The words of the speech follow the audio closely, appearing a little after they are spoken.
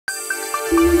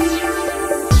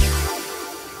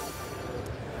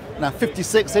Now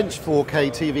 56-inch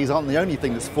 4K TVs aren't the only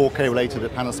thing that's 4K related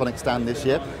at Panasonic stand this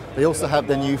year. They also have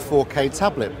their new 4K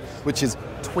tablet, which is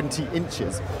 20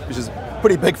 inches, which is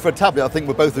pretty big for a tablet, I think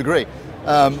we'll both agree.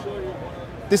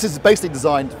 This is basically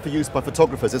designed for use by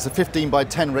photographers. It's a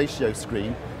 15:10 ratio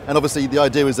screen, and obviously the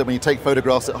idea is that when you take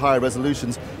photographs at higher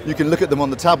resolutions, you can look at them on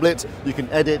the tablet, you can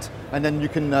edit, and then you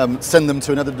can send them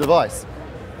to another device.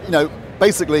 You know,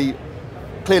 basically,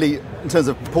 clearly, in terms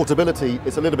of portability,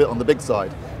 it's a little bit on the big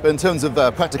side. But in terms of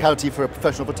practicality for a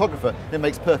professional photographer, it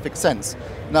makes perfect sense.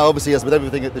 Now, obviously, as with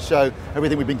everything at the show,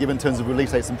 everything we've been given in terms of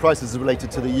release dates and prices is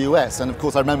related to the US. And of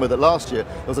course, I remember that last year,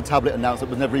 there was a tablet announced that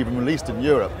was never even released in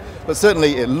Europe. But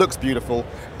certainly, it looks beautiful,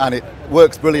 and it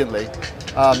works brilliantly.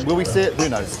 Will we see it? Who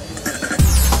knows?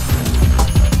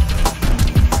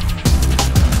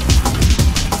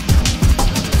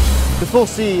 Before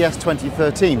CES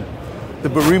 2013, the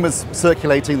rumours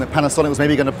circulating that Panasonic was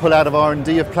maybe going to pull out of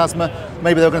R&D of plasma,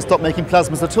 maybe they were going to stop making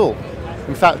plasmas at all.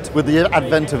 In fact, with the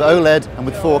advent of OLED and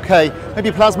with 4K,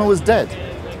 maybe plasma was dead.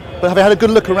 But having had a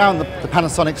good look around the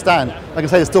Panasonic stand, I can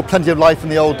say there's still plenty of life in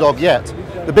the old dog yet.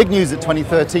 The big news at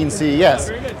 2013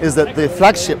 CES is that the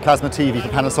flagship plasma TV for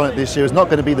Panasonic this year is not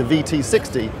going to be the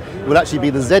VT60, it will actually be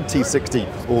the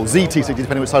ZT60 or ZT60,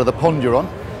 depending on which side of the pond you're on.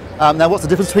 Now, what's the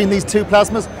difference between these two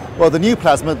plasmas? Well, the new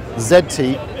plasma,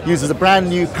 ZT, uses a brand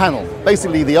new panel.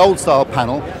 Basically, the old style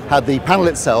panel had the panel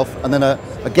itself and then a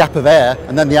gap of air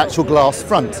and then the actual glass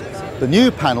front. The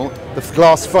new panel, the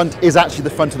glass front is actually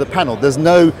the front of the panel. There's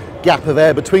no gap of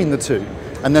air between the two.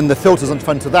 And then the filters on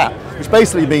front of that, which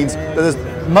basically means that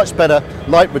there's much better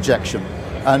light rejection.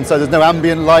 And so there's no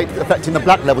ambient light affecting the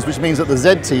black levels, which means that the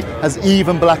ZT has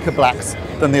even blacker blacks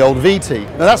than the old VT.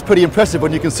 Now that's pretty impressive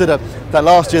when you consider that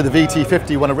last year the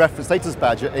VT50 won a reference status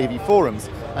badge at AV Forums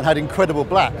and had incredible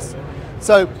blacks.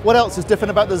 So what else is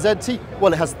different about the ZT?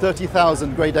 Well, it has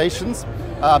 30,000 gradations.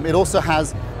 It also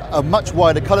has a much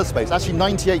wider colour space, actually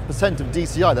 98% of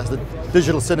DCI, that's the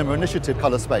Digital Cinema Initiative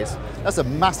colour space. That's a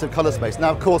massive colour space.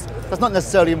 Now, of course, that's not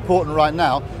necessarily important right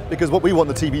now because what we want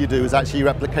the TV to do is actually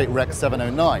replicate Rec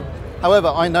 709.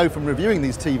 However, I know from reviewing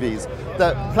these TVs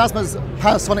that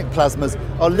Panasonic plasmas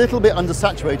are a little bit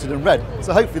undersaturated in red,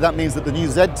 so hopefully that means that the new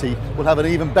ZT will have an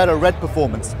even better red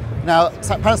performance. Now,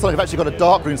 Panasonic have actually got a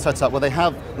darkroom set up where they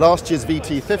have last year's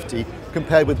VT50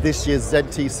 compared with this year's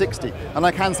ZT60. And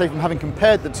I can say from having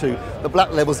compared the two, the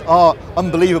black levels are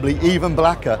unbelievably even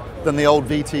blacker than the old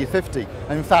VT50.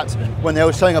 And in fact, when they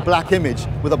were showing a black image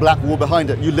with a black wall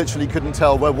behind it, you literally couldn't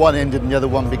tell where one ended and the other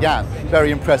one began. Very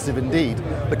impressive indeed.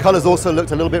 The colours also looked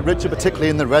a little bit richer, particularly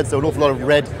in the reds. There were an awful lot of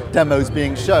red demos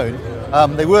being shown.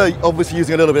 They were obviously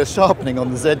using a little bit of sharpening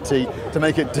on the ZT to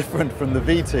make it different from the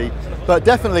VT, but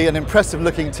definitely an impressive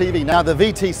looking TV. Now the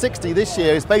VT60 this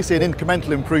year is basically an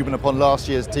incremental improvement upon last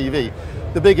year's TV.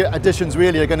 The big additions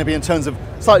really are going to be in terms of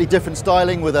slightly different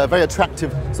styling with a very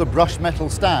attractive sort of brushed metal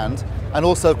stand, and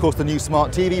also of course the new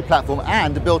smart TV platform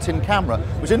and a built-in camera,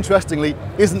 which interestingly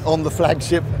isn't on the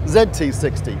flagship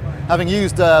ZT60. Having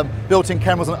used built-in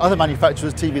cameras on other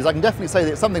manufacturers' TVs, I can definitely say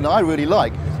that it's something that I really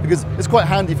like because it's quite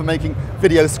handy for making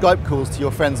video Skype calls to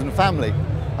your friends and family.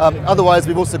 Otherwise,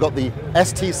 we've also got the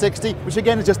ST60, which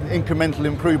again is just an incremental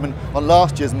improvement on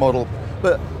last year's model.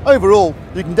 But overall,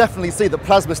 you can definitely see that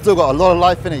plasma's still got a lot of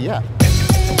life in it, yeah.